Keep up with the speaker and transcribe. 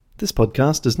This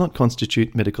podcast does not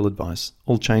constitute medical advice.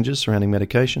 All changes surrounding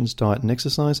medications, diet and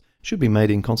exercise should be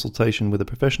made in consultation with a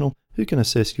professional who can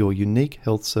assess your unique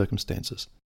health circumstances.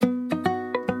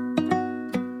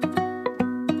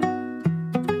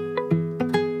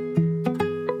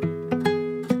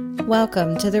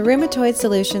 Welcome to the Rheumatoid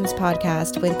Solutions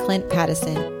podcast with Clint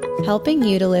Pattison, helping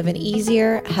you to live an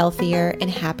easier, healthier,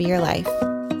 and happier life.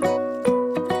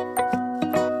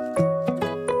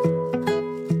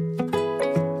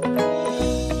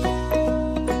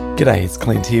 G'day, it's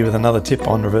Clint here with another tip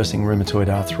on reversing rheumatoid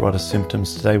arthritis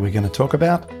symptoms. Today we're going to talk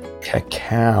about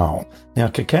cacao. Now,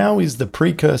 cacao is the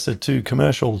precursor to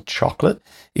commercial chocolate.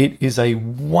 It is a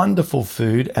wonderful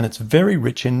food and it's very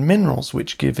rich in minerals,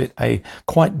 which give it a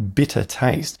quite bitter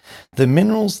taste. The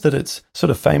minerals that it's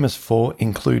sort of famous for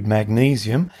include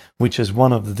magnesium, which is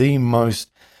one of the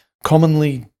most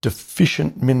commonly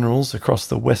deficient minerals across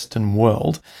the Western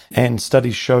world. And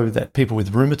studies show that people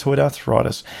with rheumatoid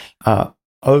arthritis are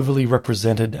overly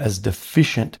represented as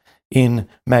deficient in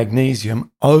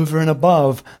magnesium over and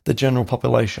above the general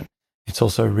population. It's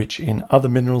also rich in other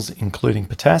minerals, including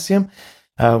potassium,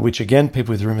 which again,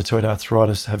 people with rheumatoid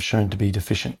arthritis have shown to be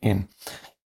deficient in.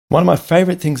 One of my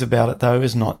favorite things about it, though,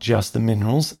 is not just the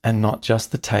minerals and not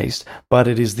just the taste, but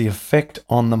it is the effect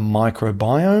on the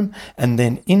microbiome and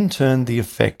then in turn the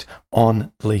effect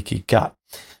on leaky gut.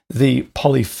 The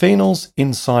polyphenols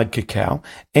inside cacao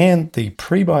and the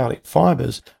prebiotic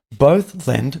fibers both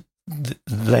lend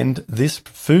this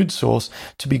food source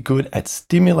to be good at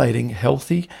stimulating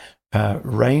healthy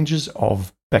ranges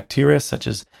of bacteria such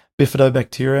as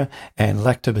bifidobacteria and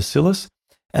lactobacillus,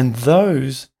 and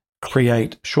those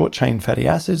create short-chain fatty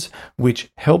acids which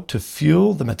help to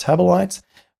fuel the metabolites,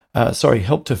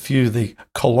 help to fuel the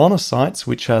colonocytes,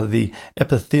 which are the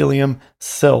epithelium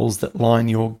cells that line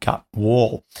your gut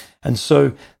wall. And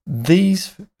so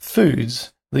these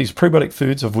foods, these prebiotic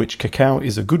foods, of which cacao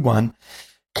is a good one,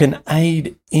 can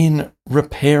aid in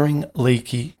repairing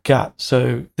leaky gut.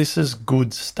 So this is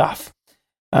good stuff.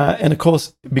 And of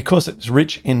course, because it's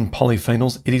rich in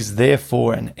polyphenols, it is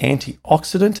therefore an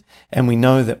antioxidant. And we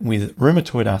know that with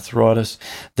rheumatoid arthritis,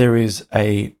 there is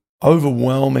a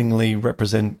overwhelmingly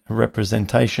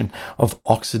representation of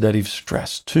oxidative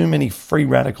stress. Too many free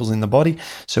radicals in the body.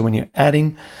 So when you're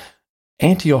adding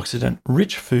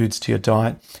antioxidant-rich foods to your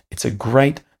diet, it's a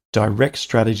great direct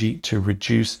strategy to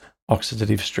reduce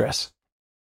oxidative stress.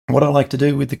 What I like to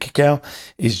do with the cacao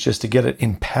is just to get it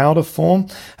in powder form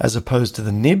as opposed to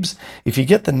the nibs. If you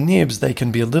get the nibs, they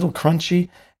can be a little crunchy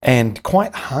and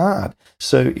quite hard.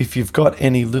 So if you've got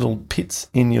any little pits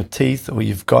in your teeth or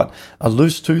you've got a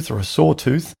loose tooth or a sore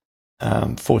tooth,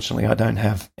 fortunately I don't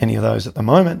have any of those at the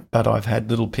moment, but I've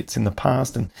had little pits in the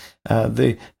past, and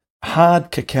the hard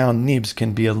cacao nibs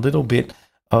can be a little bit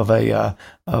of a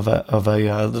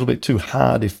little bit too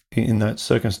hard if in that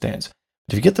circumstance.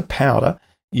 But if you get the powder,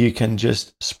 you can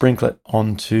just sprinkle it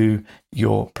onto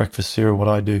your breakfast cereal. What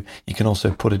I do, you can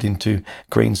also put it into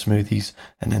green smoothies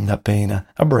and end up being a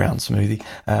brown smoothie.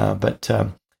 But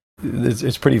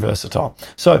it's pretty versatile.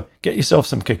 So get yourself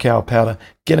some cacao powder,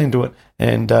 get into it,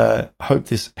 and hope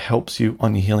this helps you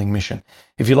on your healing mission.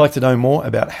 If you'd like to know more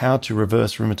about how to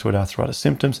reverse rheumatoid arthritis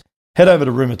symptoms, head over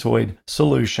to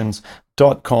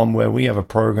rheumatoidsolutions.com, where we have a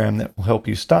program that will help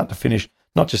you start to finish,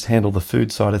 not just handle the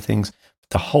food side of things,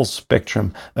 the whole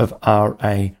spectrum of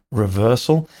RA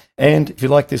reversal. And if you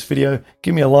like this video,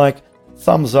 give me a like,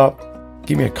 thumbs up,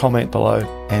 give me a comment below,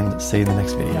 and see you in the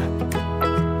next video.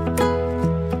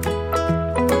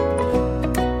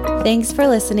 Thanks for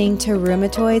listening to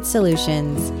Rheumatoid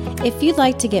Solutions. If you'd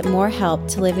like to get more help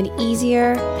to live an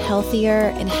easier,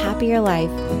 healthier, and happier life,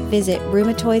 visit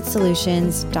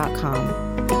rheumatoidsolutions.com.